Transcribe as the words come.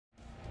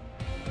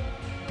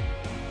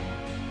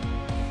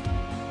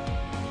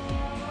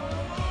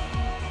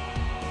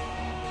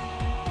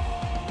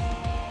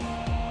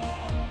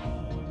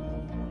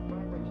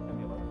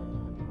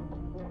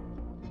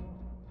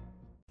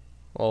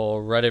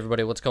Alright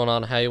everybody, what's going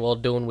on? How you all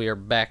doing? We are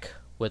back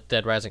with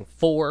Dead Rising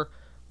 4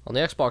 on the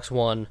Xbox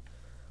One.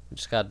 We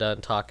just got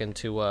done talking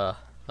to, I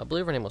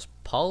believe her name was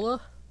Paula.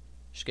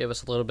 She gave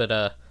us a little bit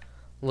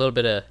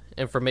of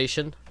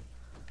information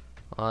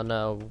on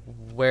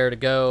where to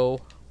go,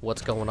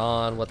 what's going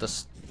on, what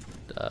this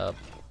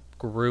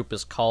group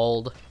is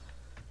called,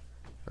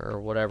 or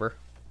whatever.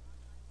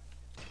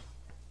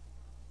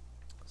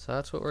 So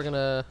that's what we're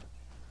gonna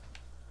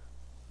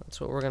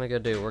go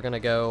do. We're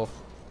gonna go.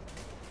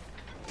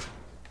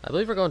 I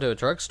believe we're going to a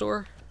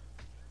drugstore.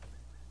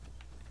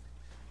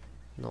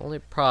 The only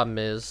problem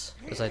is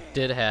I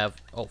did have.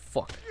 Oh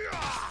fuck!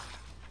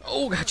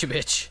 Oh, got you,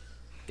 bitch!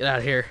 Get out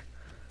of here!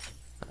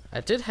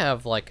 I did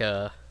have like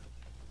a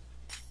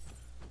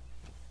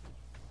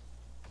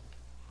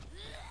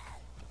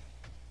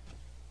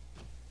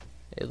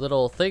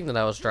little thing that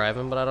I was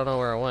driving, but I don't know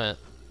where it went.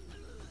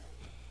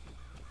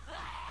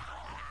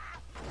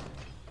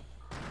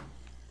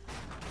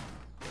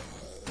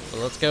 So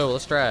let's go.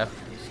 Let's drive.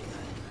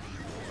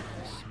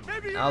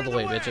 Out of the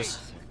way, bitches.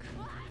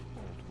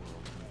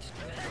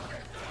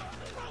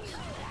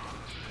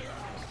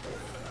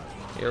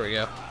 Here we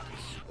go.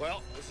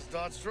 Well, this is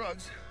Dodge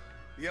Drugs.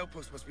 The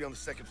outpost must be on the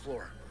second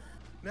floor.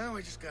 Now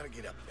I just gotta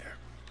get up there.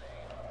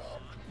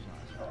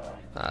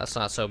 That's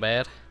not so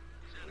bad.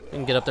 We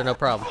can get up there, no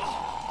problem.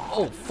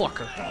 Oh,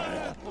 fucker.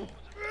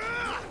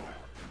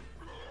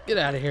 Get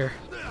out of here.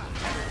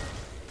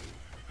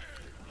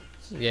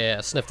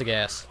 Yeah, sniff the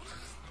gas.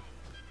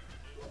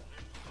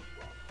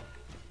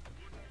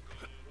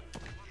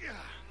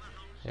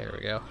 There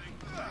we go.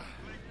 What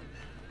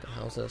the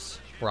hell's this?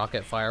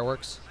 Rocket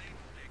fireworks?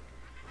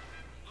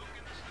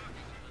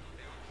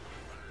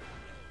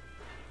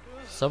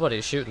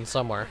 Somebody's shooting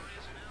somewhere.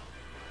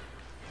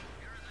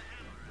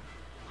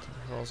 What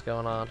the hell's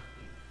going on?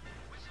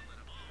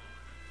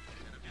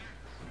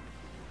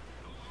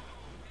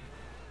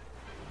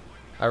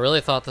 I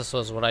really thought this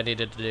was what I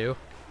needed to do.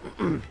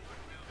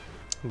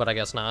 But I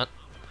guess not.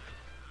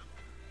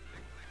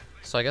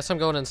 So I guess I'm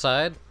going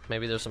inside.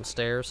 Maybe there's some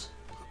stairs.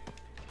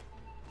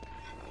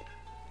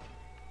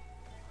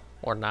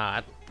 Or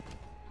not.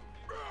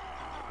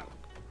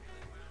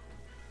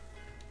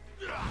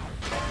 Get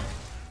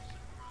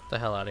the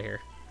hell out of here.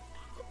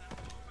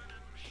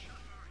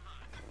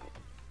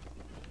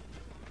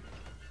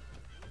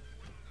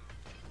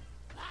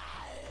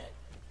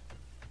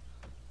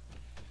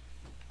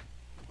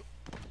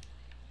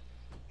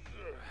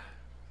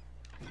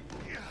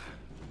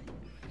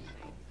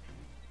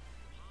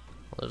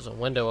 Well, there's a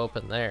window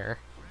open there.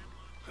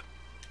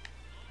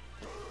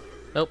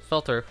 Nope,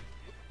 fell through.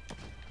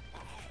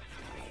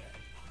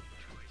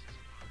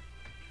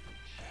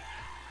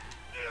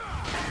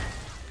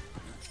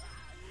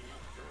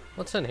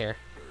 What's in here?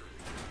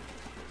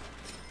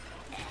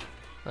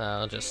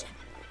 Oh, just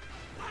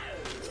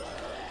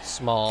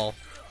small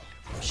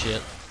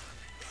shit.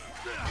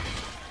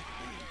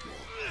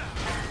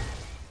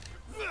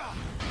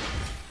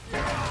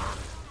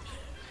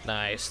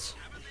 Nice.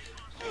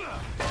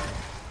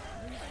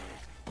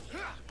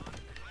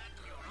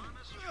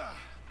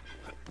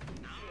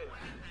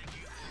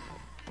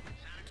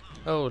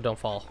 Oh, don't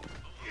fall.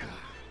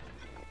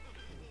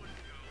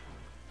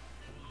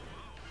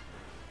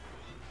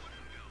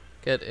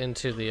 Get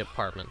into the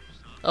apartment.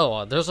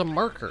 Oh, there's a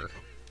marker.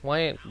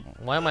 Why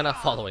am I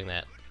not following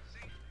that?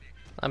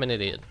 I'm an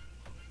idiot.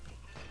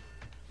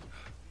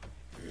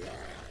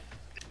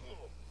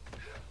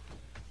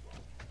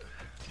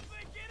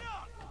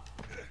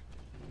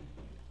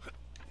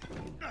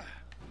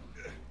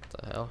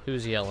 What the hell?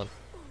 Who's yelling?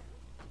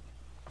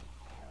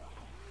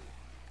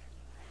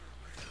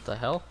 What the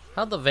hell?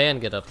 How'd the van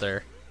get up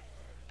there?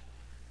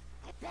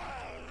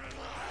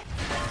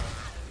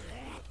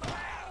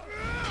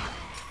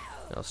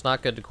 No, it's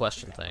not good to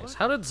question things.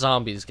 How did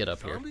zombies get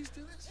up here? Zombies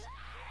do this?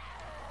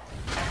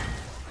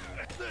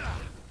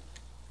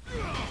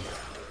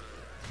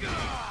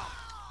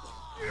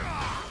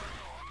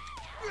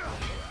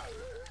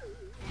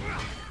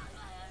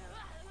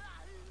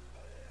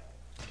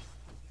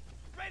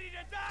 Ready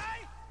to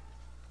die?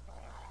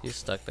 He's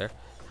stuck there.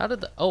 How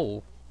did the...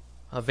 Oh,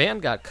 a van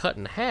got cut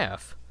in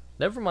half.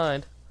 Never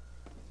mind.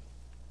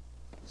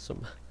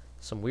 Some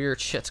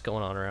weird shit's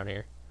going on around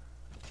here.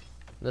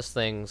 This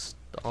thing's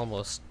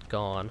almost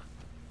gone.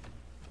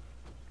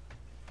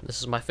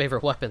 This is my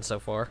favorite weapon so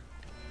far.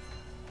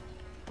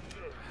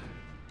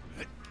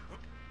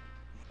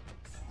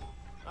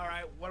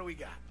 Alright, what do we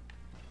got?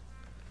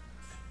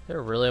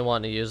 They're really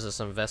wanting to use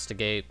this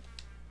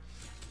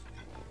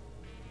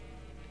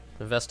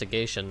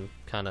investigation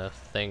kind of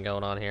thing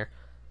going on here.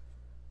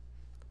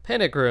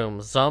 Panic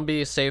rooms.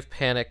 Zombie safe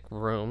panic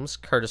rooms,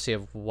 courtesy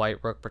of White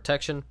Rook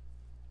Protection,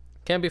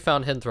 can be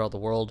found hidden throughout the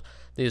world.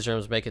 These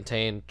rooms may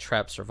contain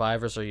trapped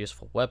survivors or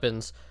useful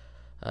weapons.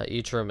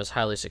 Each room is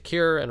highly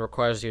secure and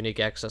requires a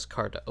unique access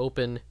card to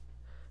open.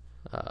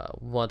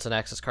 Once an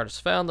access card is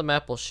found, the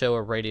map will show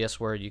a radius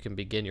where you can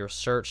begin your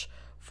search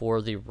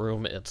for the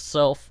room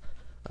itself.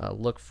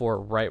 Look for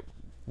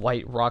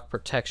White Rock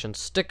Protection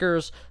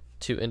stickers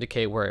to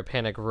indicate where a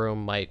panic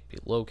room might be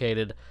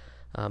located.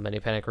 Many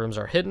panic rooms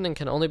are hidden and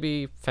can only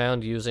be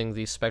found using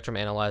the spectrum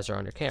analyzer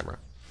on your camera.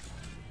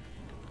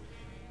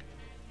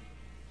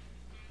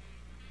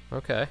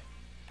 Okay.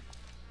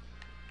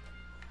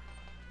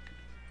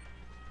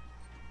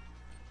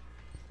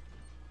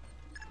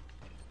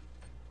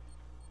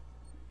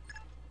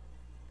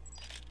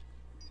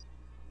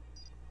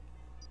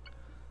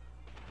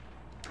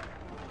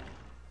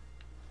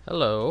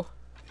 Hello.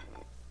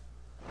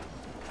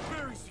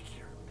 Very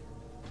secure.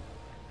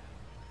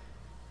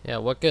 Yeah,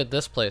 what good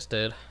this place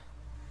did.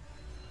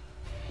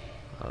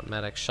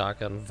 Automatic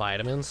shotgun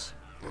vitamins.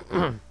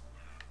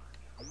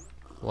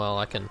 Well,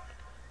 I can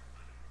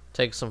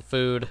take some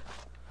food,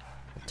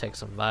 take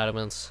some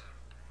vitamins.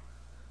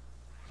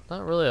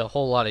 Not really a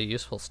whole lot of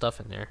useful stuff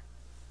in there.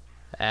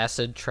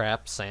 Acid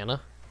trap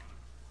Santa.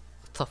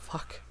 What the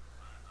fuck?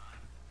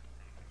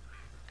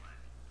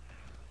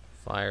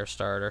 Fire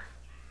starter.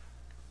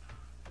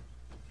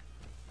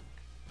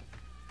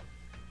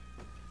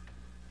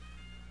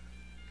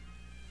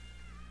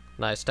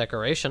 Nice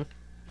decoration.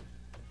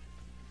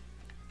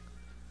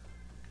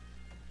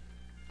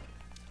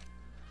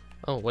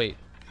 Oh, wait.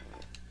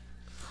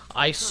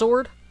 Ice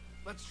sword?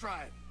 Let's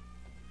try it.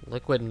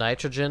 Liquid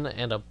nitrogen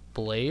and a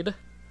blade?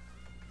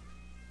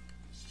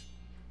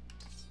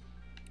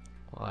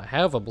 Well, I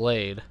have a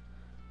blade.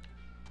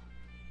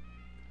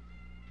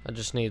 I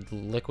just need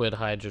liquid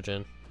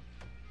hydrogen,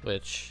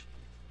 which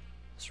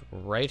is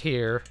right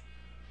here.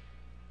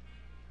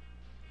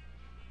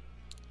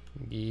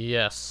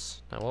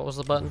 Yes. Now what was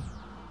the button?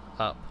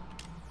 Up.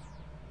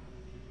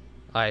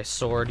 Ice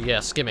sword.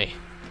 Yes, gimme.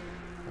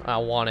 I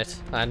want it.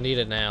 I need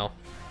it now.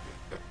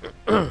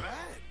 I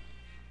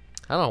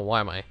don't know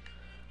why my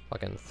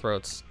fucking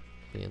throat's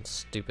being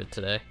stupid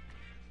today.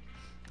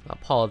 I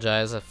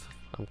apologize if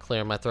I'm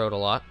clearing my throat a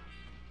lot.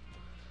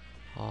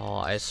 Oh,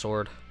 ice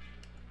sword.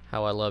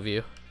 How I love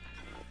you.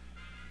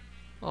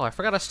 Oh, I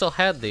forgot I still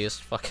had these.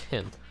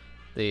 Fucking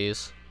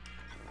these.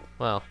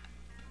 Well.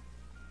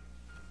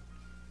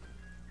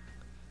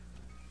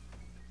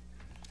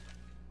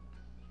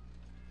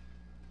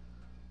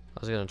 I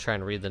was gonna try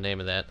and read the name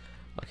of that.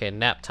 Okay,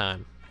 nap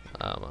time.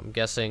 I'm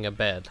guessing a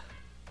bed.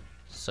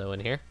 So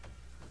in here.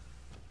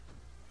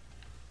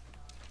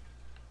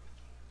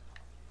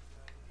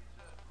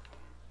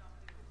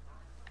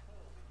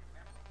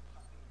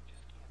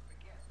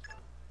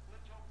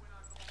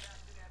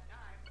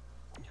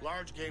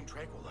 Large game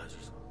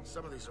tranquilizers.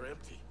 Some of these are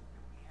empty.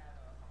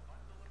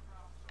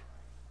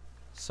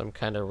 Some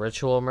kind of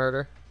ritual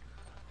murder.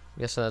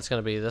 I'm guessing that's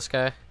gonna be this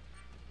guy.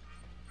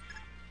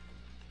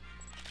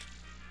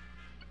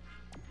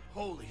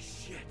 Holy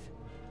shit.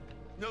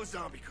 No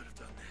zombie could have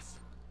done this.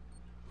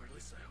 Or at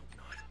least I hope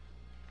not.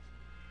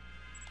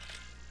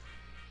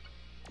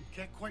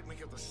 Can't quite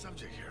make out the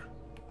subject here.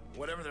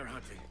 Whatever they're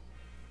hunting,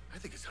 I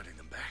think it's hunting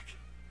them back.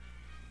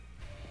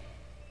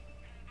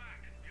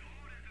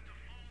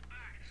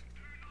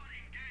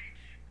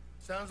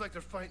 Sounds like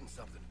they're fighting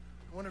something.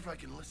 I wonder if I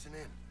can listen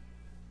in.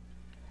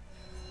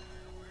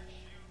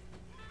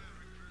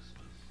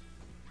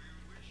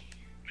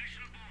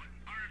 Mission abort.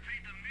 I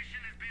repeat, the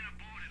mission has been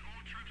aborted. All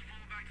troops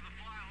fall back to the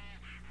fire hall,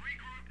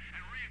 regroup,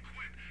 and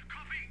re-equip.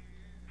 Copy.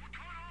 We're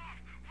cut off.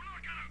 We're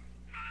not gonna...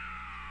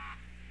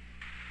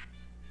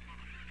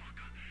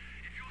 Motherfucker.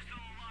 If you're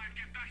still alive,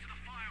 get back to the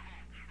fire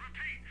hall.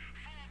 Repeat,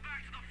 fall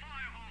back to the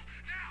fire hall.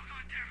 Now,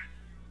 goddammit.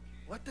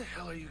 What the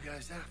hell are you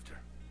guys after?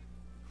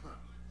 Huh.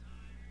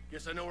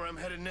 Guess I know where I'm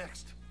headed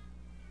next.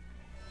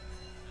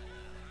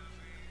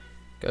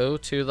 Go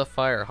to the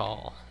fire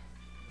hall.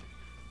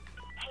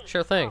 Hey,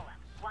 Sure thing. Paula,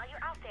 while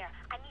you're out there,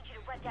 I need you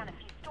to run down a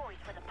few stories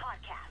for the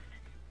podcast.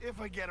 If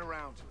I get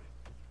around to it.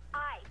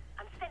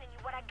 I'm sending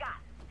you what I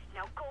got.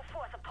 Now go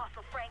forth,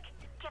 Apostle Frank.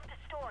 Get the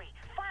story.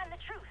 Find the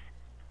truth.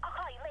 I'll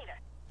call you later.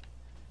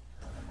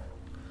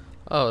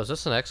 Oh, is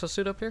this an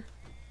exosuit up here?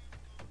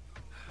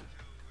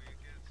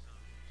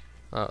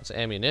 Oh, it's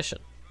ammunition.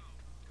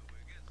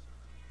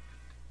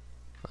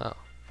 Oh.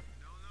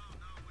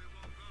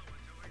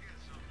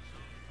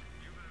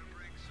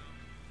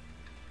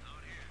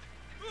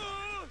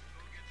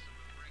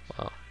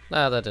 Well,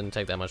 nah, that didn't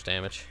take that much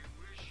damage.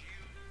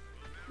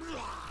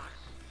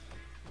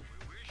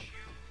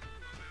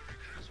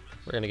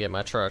 We're gonna get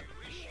my truck.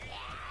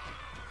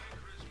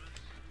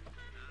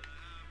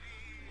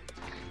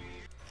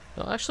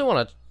 No, I actually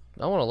want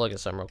to look at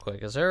something real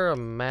quick. Is there a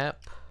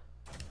map?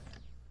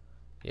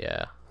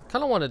 Yeah. I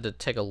kind of wanted to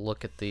take a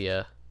look at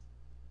the,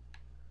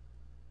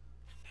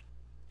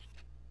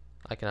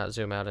 I cannot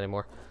zoom out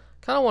anymore.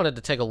 Kind of wanted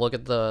to take a look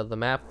at the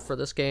map for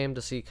this game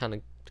to see, kind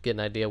of to get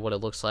an idea what it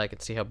looks like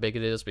and see how big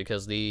it is,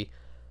 because the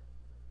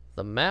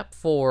map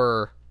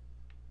for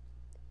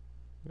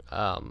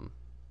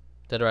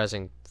Dead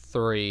Rising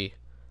 3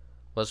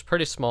 was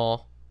pretty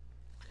small,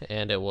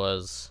 and it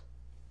was,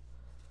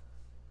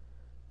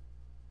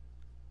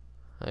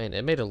 I mean,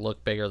 it made it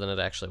look bigger than it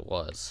actually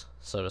was,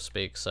 so to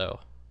speak. So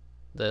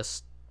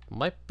this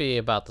might be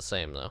about the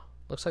same though.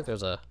 Looks like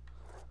there's a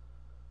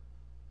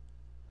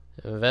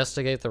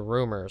investigate the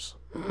rumors.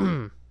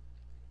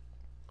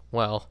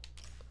 Well,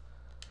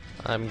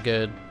 I'm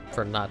good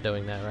for not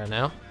doing that right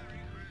now.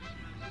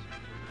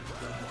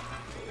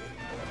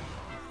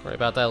 Worry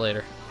about that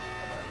later.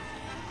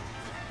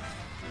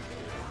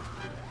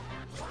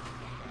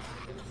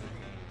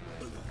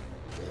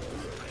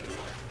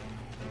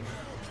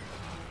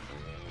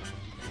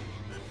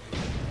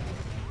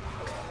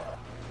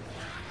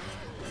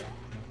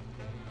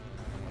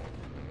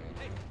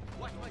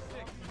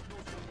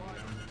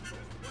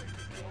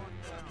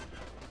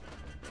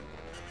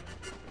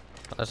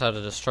 That's how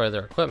to destroy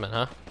their equipment,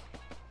 huh?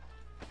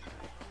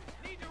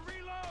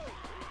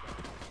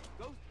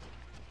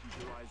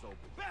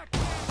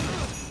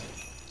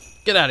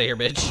 Get out of here,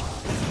 bitch.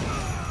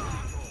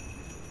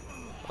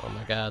 Oh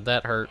my god,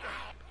 that hurt.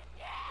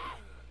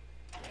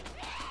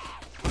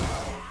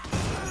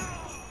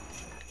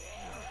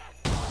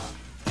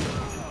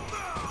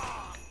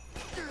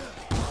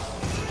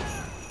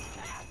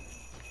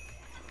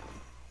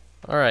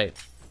 Alright.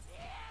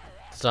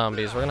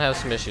 Zombies, we're gonna have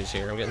some issues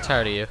here. I'm getting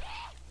tired of you.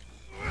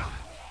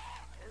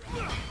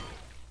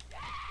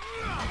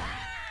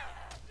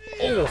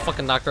 Oh,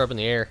 fucking knocked her up in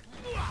the air.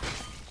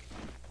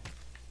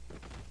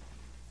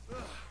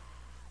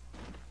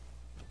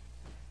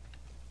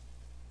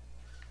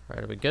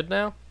 Alright, are we good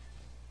now?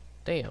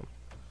 Damn.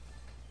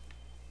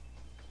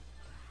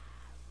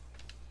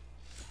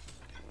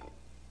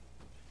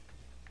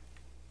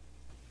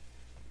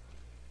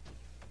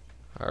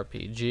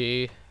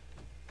 RPG.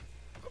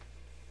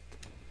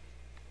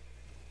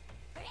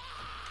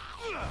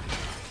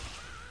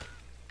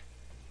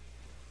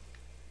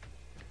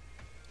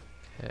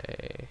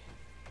 Okay.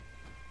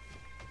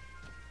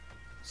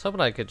 I was hoping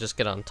I could just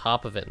get on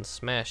top of it and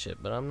smash it,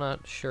 but I'm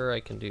not sure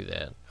I can do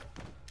that.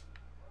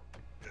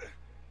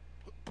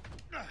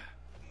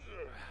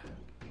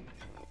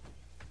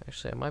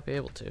 Actually, I might be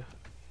able to.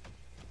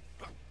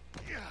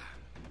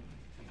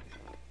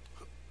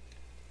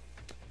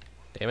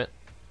 Damn it.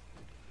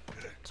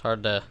 It's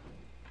hard to...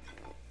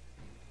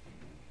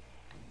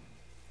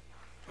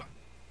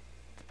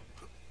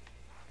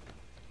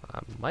 I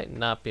might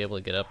not be able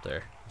to get up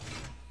there.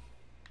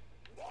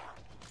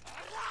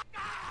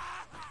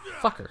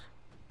 Fucker.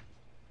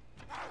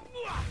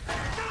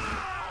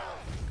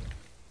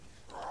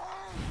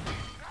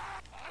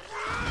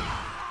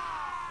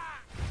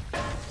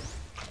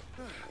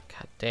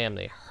 God damn,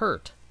 they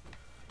hurt.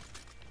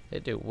 They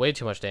do way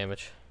too much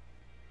damage.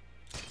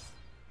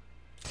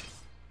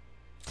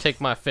 Take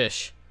my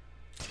fish.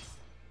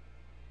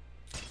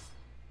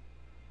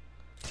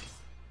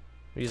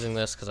 I'm using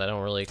this because I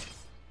don't really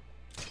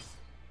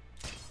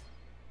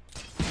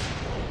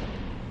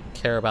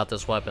care about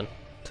this weapon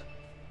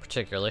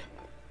particularly.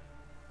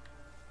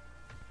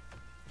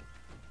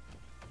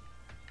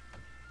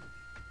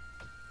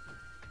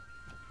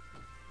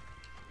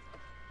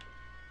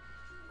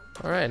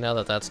 Alright, now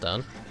that that's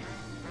done.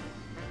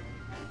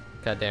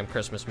 Goddamn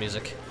Christmas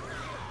music.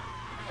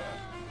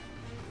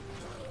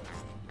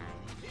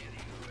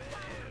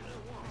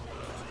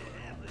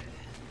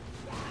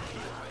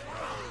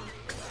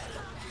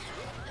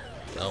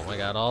 Oh my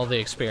god, all the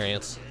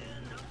experience.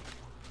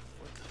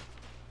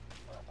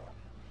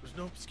 There's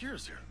no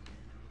obscures here.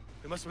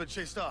 They must have been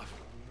chased off.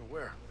 I don't know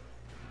where.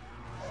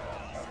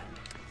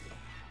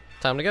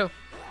 Time to go.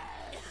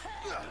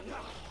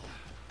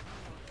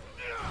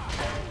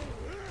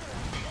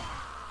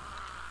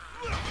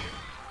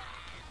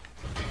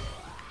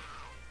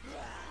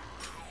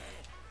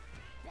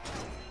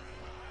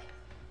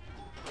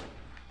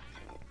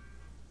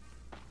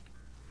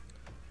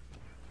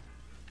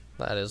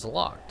 That is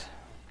locked.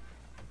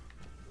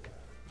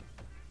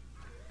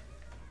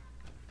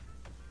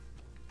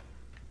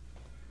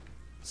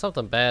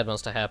 Something bad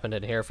must have happened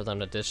in here for them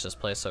to ditch this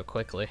place so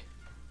quickly.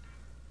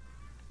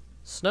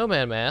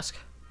 Snowman mask.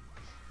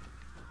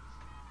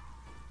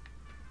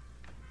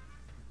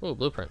 Ooh,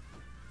 blueprint.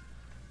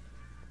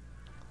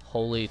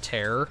 Holy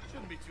terror.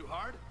 Shouldn't be too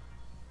hard.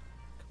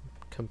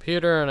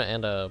 Computer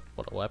and a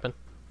what, a weapon?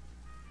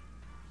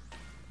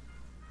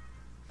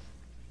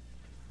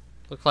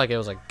 Looked like it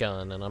was a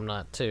gun, and I'm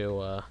not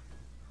too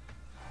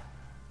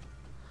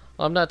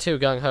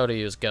gung-ho to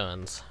use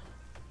guns.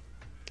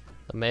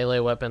 The melee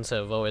weapons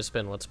have always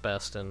been what's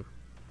best in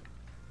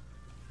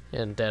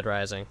Dead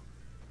Rising.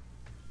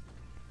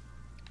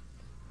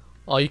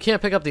 Oh, you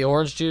can't pick up the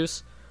orange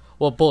juice?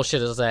 What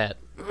bullshit is that?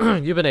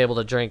 You've been able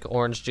to drink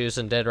orange juice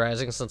in Dead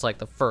Rising since like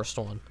the first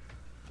one.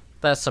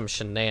 That's some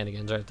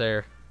shenanigans right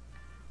there.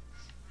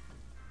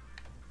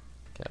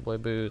 Cowboy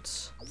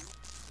boots.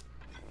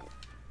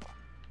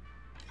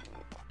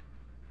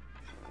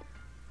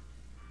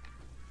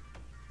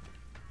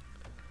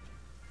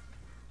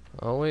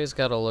 Always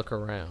gotta look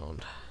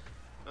around.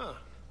 Huh.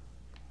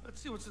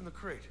 Let's see what's in the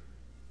crate.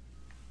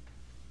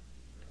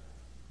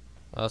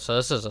 Oh, so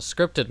this is a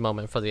scripted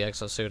moment for the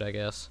exosuit, I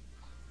guess.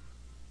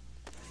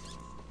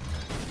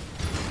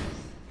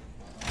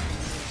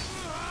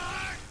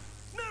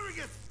 There we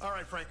go. All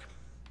right, Frank.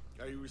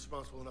 Are you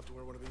responsible enough to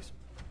wear one of these?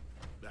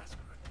 That's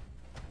good.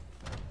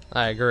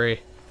 I agree.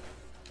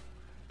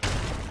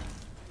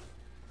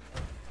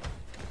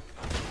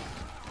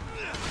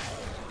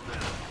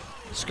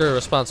 Screw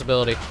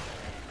responsibility.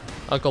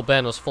 Uncle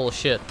Ben was full of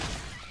shit.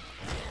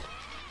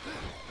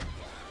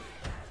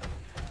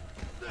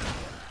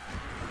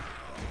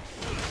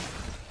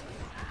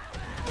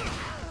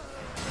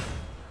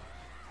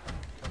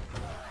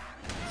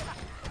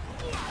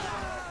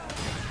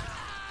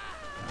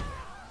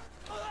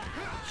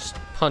 Just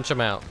punch him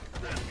out.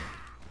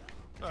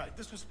 Alright,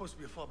 this was supposed to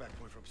be a fallback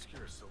point for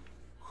Obscura, so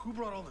who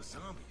brought all the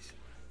zombies?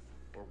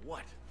 Or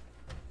what?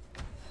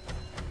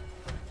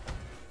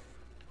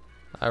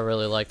 I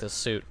really like this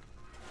suit.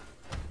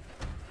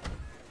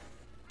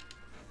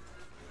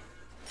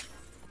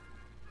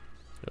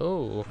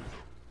 Oh,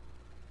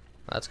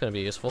 that's gonna be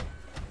useful.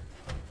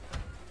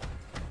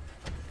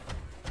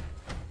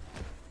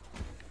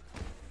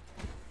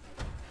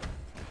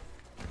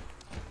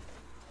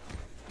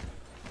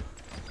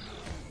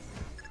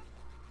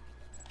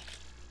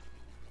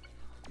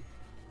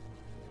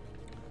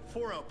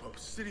 Four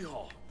outposts: City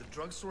Hall, the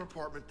drugstore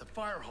apartment, the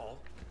fire hall,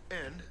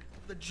 and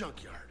the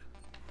junkyard.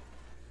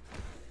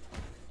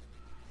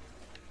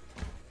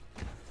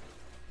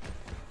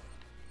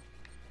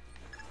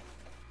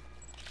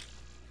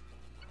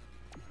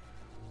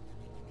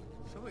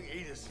 Someone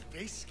ate his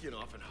face skin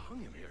off and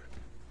hung him here.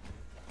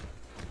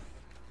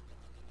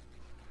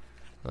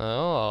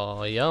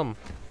 Oh, yum.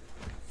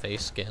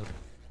 Face skin.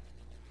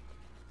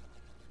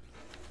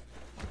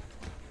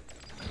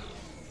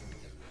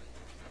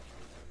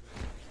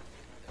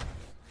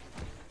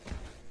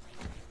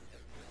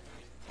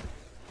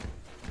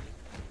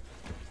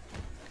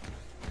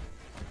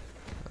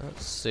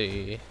 Let's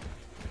see.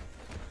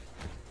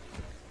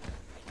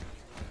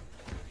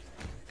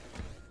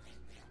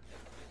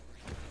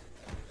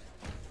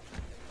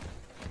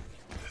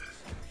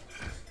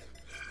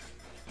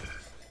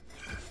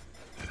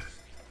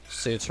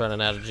 Suit's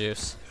running out of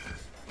juice.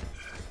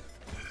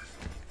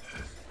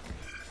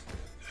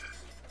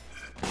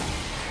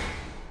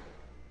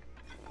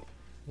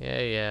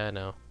 Yeah, I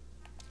know.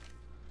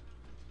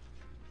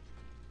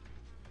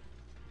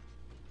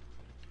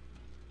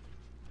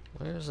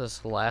 Where's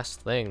this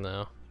last thing,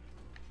 though?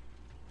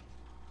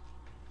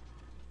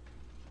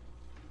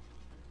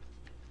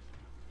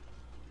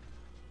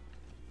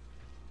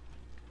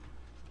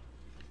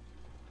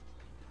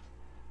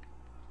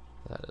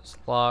 That is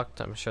locked.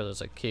 I'm sure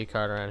there's a key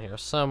card around here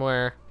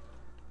somewhere.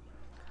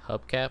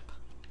 Hubcap.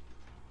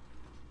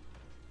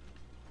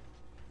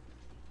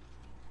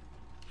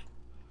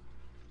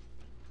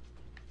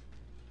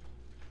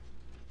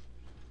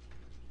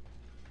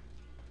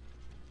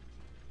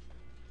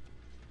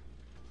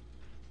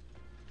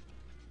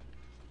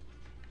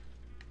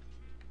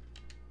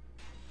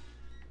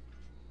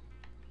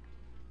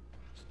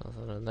 There's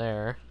nothing in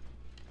there.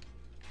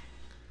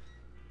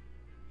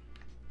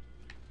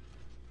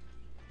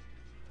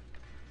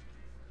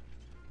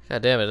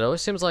 God damn it, it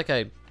always seems like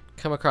I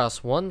come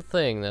across one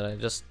thing that I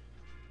just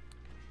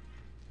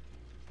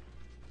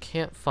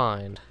can't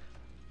find.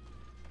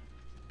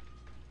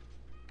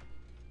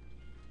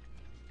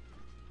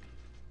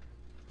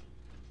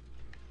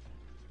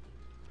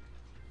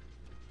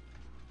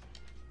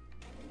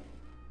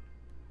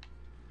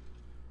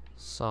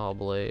 Saw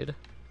blade.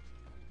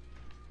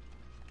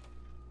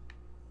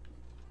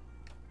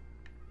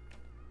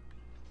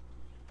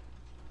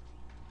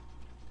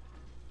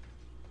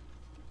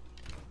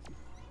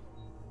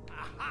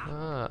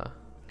 Ah.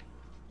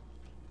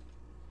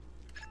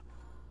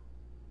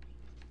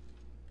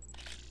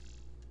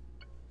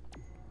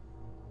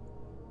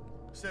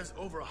 Says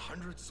over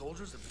 100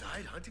 soldiers have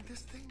died hunting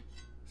this thing?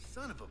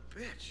 Son of a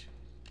bitch.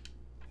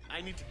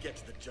 I need to get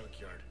to the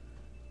junkyard.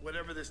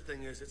 Whatever this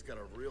thing is, it's got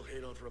a real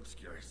hate on for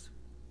Obscurus.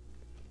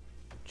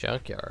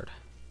 Junkyard.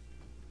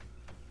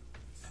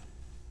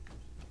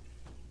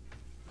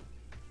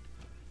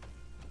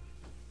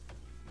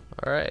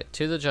 Alright,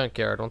 to the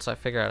junkyard once I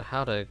figure out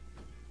how to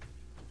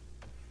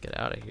get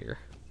out of here.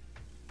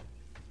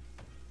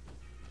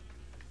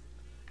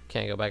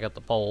 Can't go back up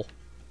the pole.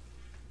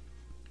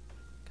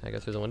 Can I go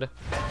through the window?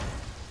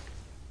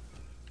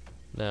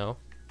 No.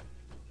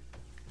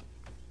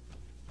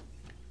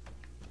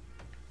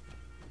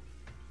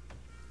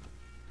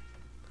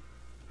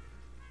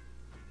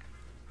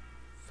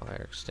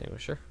 Fire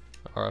extinguisher.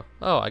 Or,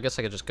 oh, I guess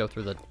I could just go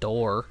through the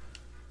door.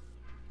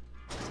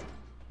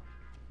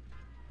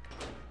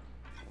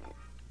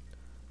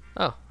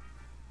 Oh.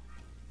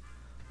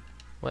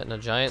 Went in a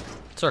giant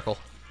circle.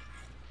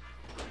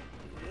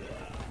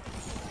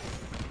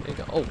 There you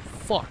go. Oh,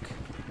 fuck.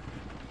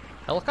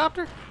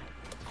 Helicopter?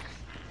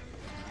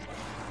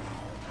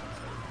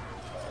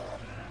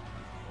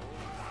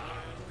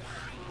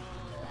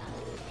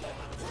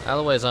 Out of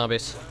the way,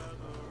 zombies.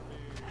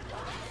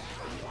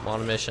 I'm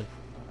on a mission.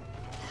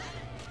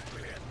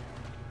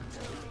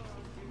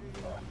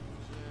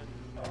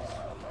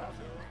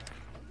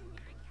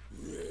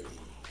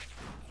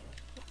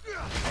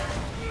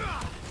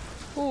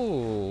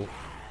 Ooh.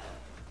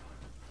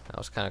 That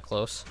was kind of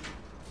close.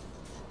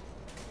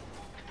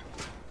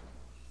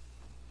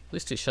 At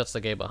least he shuts the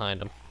gate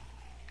behind him.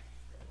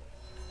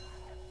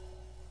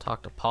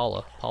 Talk to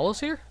Paula.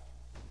 Paula's here?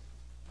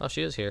 Oh,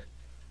 she is here.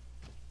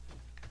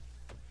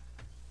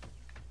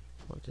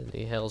 What in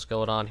the hell's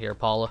going on here,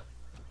 Paula?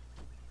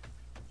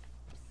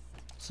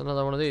 It's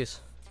another one of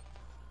these.